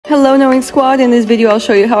Hello Knowing Squad, in this video I'll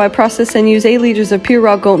show you how I process and use 8 liters of pure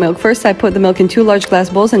raw goat milk. First I put the milk in 2 large glass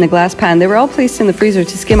bowls in a glass pan. They were all placed in the freezer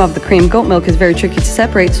to skim off the cream. Goat milk is very tricky to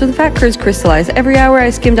separate, so the fat curds crystallize. Every hour I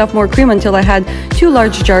skimmed off more cream until I had 2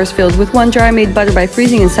 large jars filled. With one jar I made butter by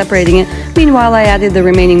freezing and separating it. Meanwhile I added the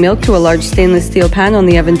remaining milk to a large stainless steel pan on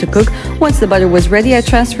the oven to cook. Once the butter was ready I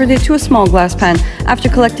transferred it to a small glass pan. After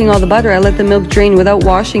collecting all the butter I let the milk drain without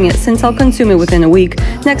washing it, since I'll consume it within a week.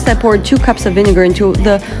 Next I poured 2 cups of vinegar into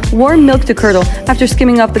the warm milk to curdle. After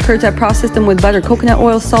skimming off the curds, I processed them with butter, coconut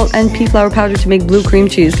oil, salt, and pea flour powder to make blue cream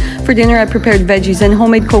cheese. For dinner, I prepared veggies and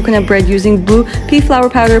homemade coconut bread using blue pea flour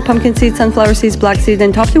powder, pumpkin seeds, sunflower seeds, black seed,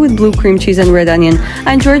 and topped it with blue cream cheese and red onion.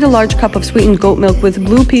 I enjoyed a large cup of sweetened goat milk with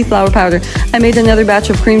blue pea flour powder. I made another batch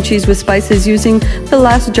of cream cheese with spices using the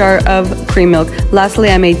last jar of cream milk. Lastly,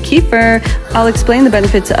 I made kefir. I'll explain the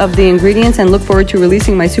benefits of the ingredients and look forward to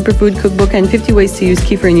releasing my superfood cookbook and 50 ways to use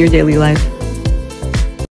kefir in your daily life.